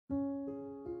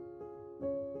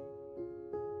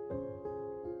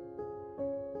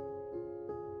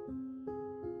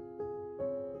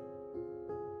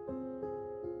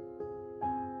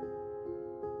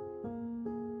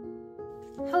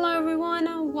Hello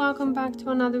everyone, welcome back to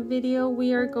another video.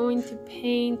 We are going to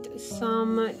paint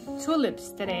some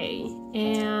tulips today,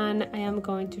 and I am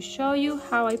going to show you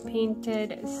how I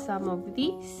painted some of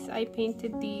these. I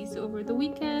painted these over the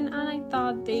weekend and I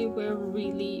thought they were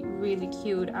really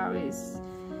cute. I was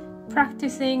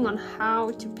practicing on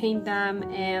how to paint them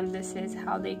and this is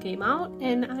how they came out,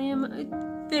 and I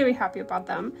am very happy about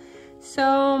them.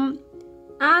 So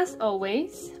as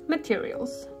always,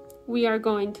 materials. We are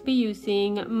going to be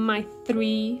using my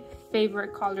 3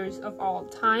 favorite colors of all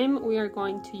time. We are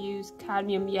going to use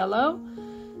Cadmium Yellow,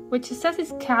 which it says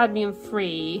it's cadmium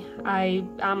free.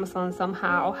 Amazon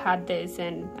somehow had this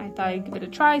and I thought I'd give it a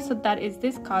try, so that is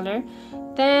this color.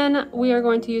 Then we are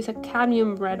going to use a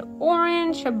Cadmium Red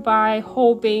Orange by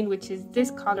Holbein, which is this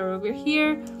color over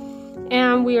here.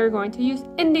 And we are going to use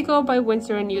Indigo by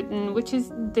Winsor & Newton, which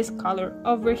is this color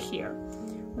over here.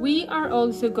 We are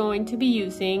also going to be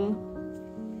using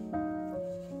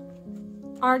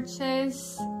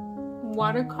Arches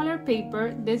watercolor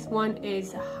paper. This one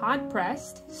is hot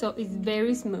pressed, so it's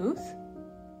very smooth.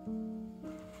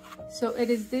 So it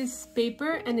is this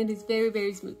paper and it is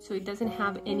very smooth, so it doesn't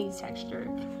have any texture.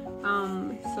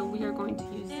 So we are going to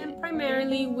use it.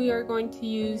 Primarily we are going to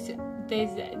use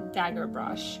this Dagger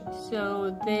Brush.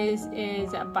 So this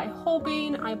is by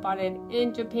Holbein. I bought it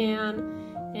in Japan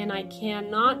and I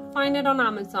cannot find it on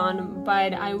Amazon,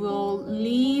 but I will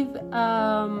leave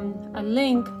a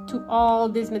link to all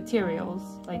these materials,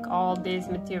 like all these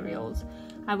materials.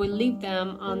 I will leave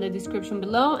them on the description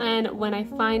below, and when I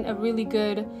find a really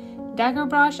good dagger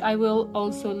brush, I will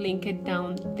also link it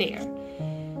down there.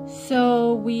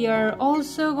 So we are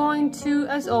also going to,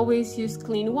 as always, use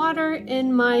clean water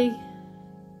in my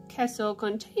queso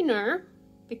container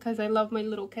because I love my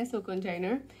little queso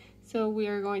container. So we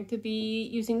are going to be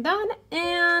using that,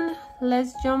 and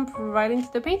let's jump right into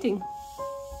the painting.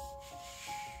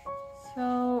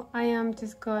 So I am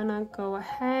just gonna go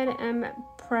ahead and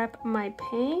prep my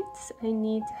paints. I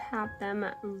need to have them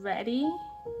ready.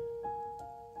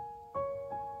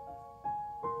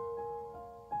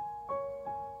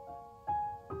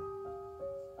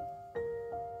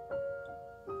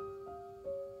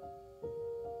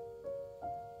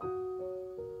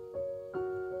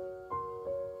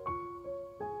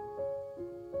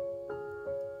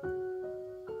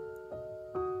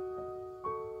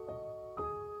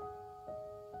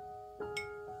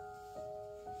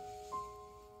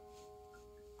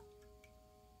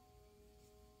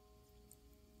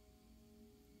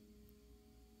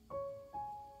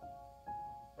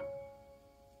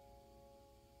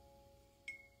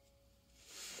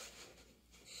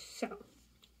 So,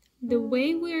 the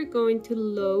way we are going to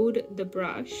load the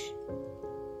brush,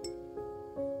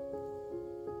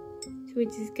 so we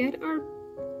just get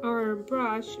our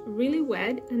brush really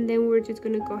wet, and then we're just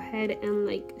gonna go ahead and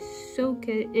like soak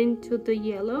it into the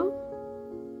yellow,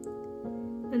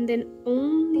 and then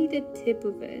only the tip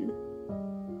of it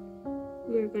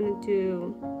we're gonna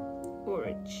do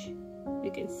orange.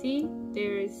 You can see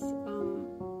there's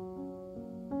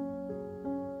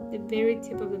the very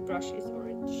tip of the brush is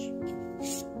orange.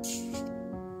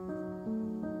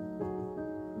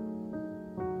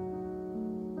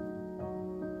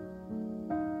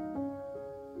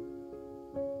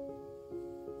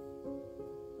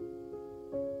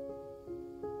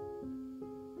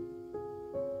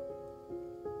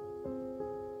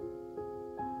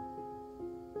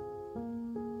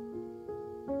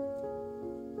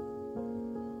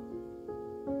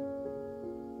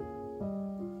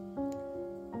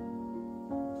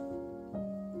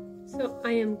 So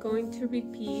I am going to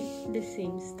repeat the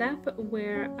same step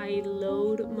where I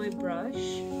load my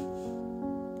brush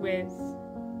with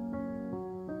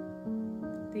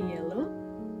the yellow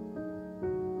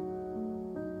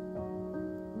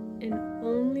and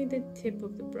only the tip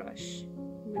of the brush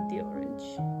with the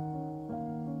orange.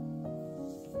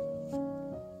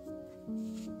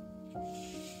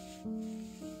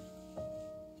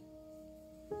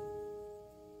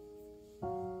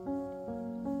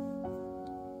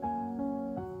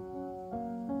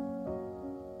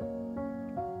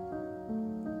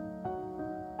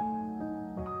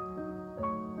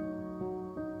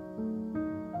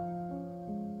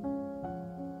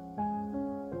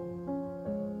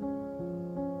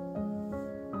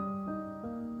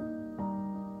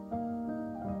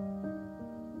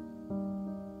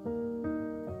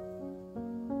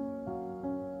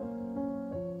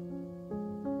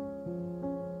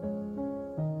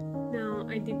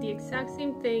 I did the exact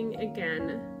same thing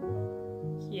again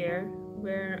here,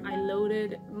 where I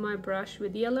loaded my brush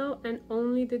with yellow and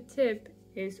only the tip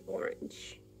is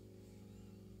orange.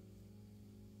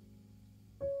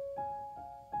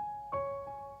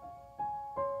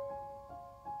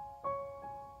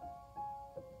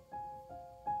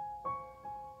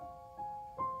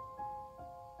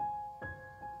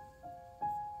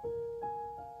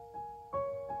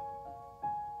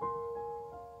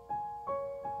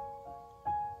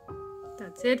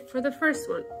 That's it for the first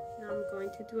one. Now I'm going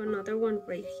to do another one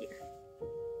right here.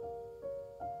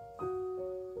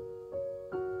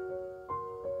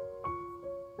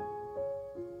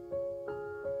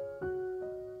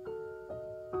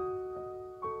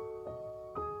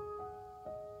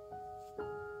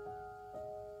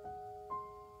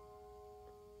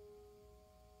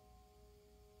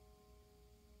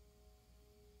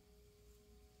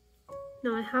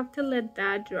 Now I have to let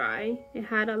that dry. It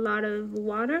had a lot of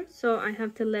water, so I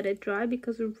have to let it dry,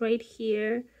 because right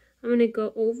here, I'm gonna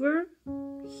go over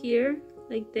here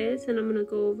like this, and I'm gonna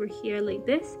go over here like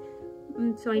this.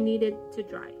 So I need it to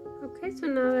dry. Okay, so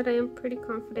now that I am pretty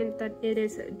confident that it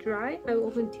is dry, I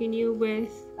will continue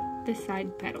with the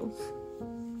side petals.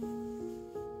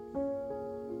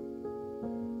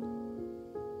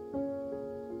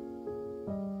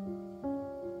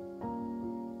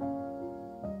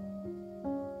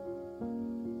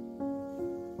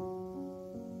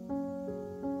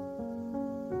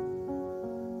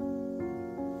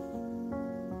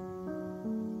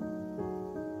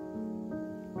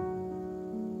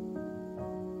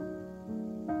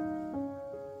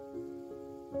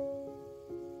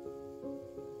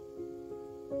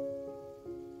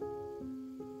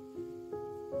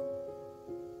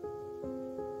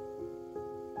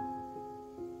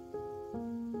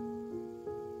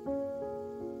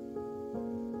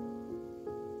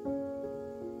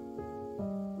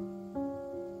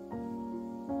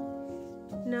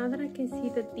 Now that I can see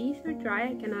that these are dry,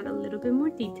 I can add a little bit more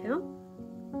detail.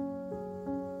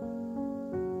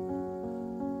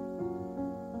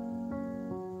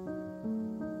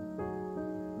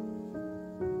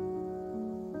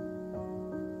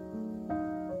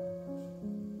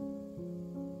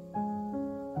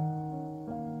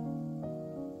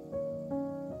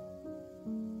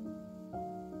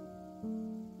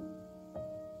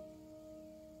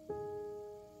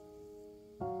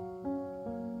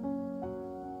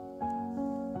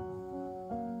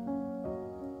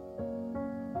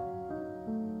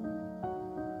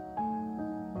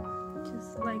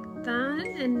 Like that,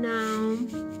 and now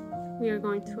we are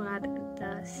going to add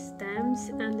the stems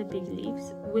and the big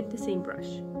leaves with the same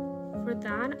brush. For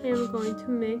that, I am going to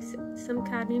mix some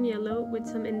cadmium yellow with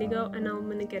some indigo, and I'm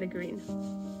going to get a green.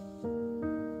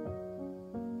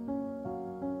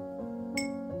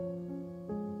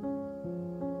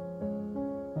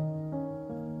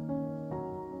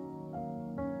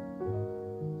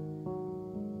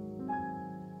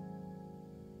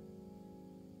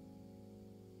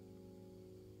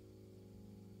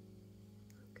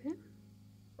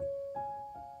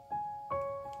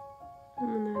 I'm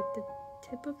gonna add the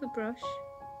tip of the brush,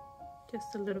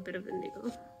 just a little bit of indigo.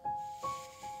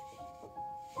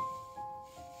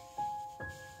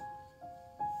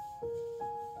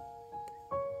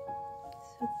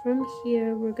 So from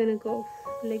here, we're gonna go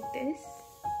like this.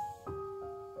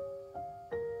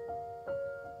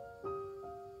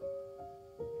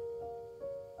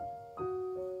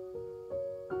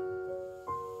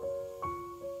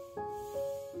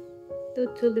 The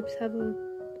tulips have a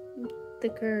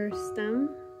thicker stem.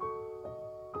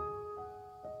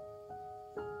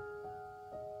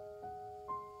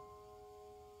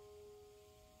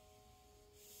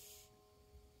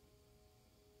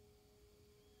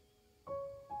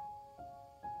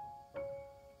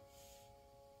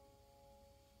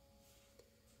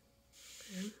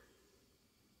 Okay.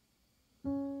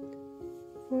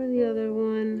 For the other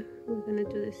one, we're gonna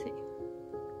do the same.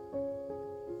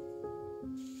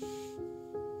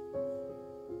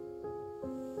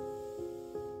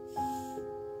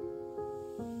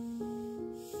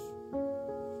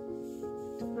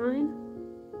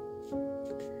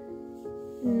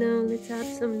 Now let's add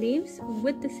some leaves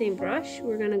with the same brush.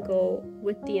 We're gonna go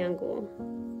with the angle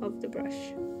of the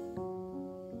brush.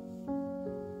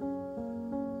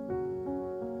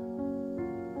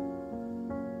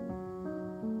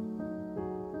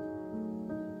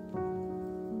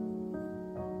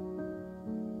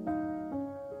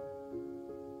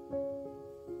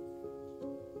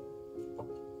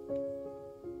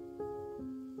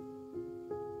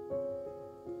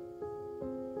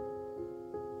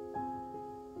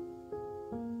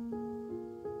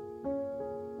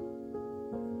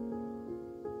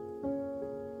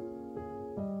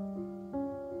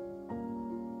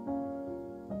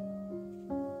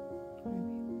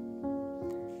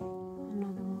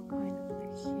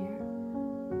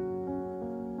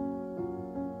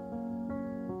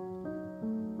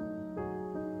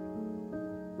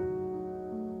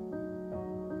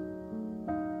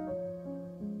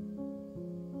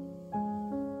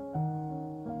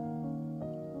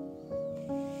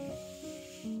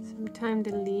 Sometimes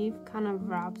the leaf kind of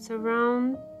wraps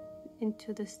around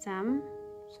into the stem.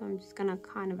 So I'm just gonna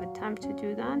kind of attempt to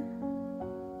do that.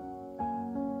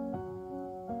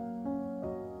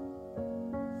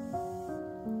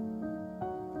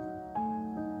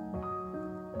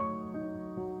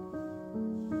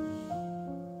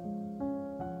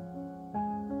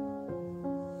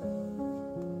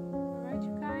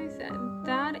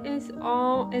 That is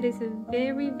all. It is a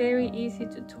very easy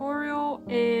tutorial,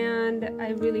 and I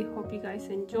really hope you guys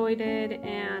enjoyed it,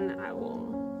 and I will,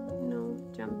 you know,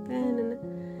 jump in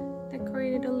and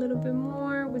decorate it a little bit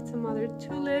more with some other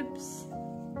tulips.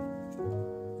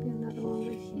 Another one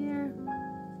right here.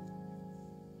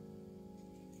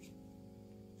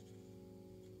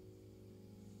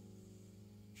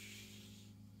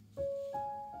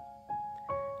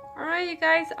 All right, you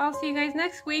guys, I'll see you guys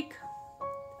next week.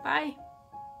 Bye.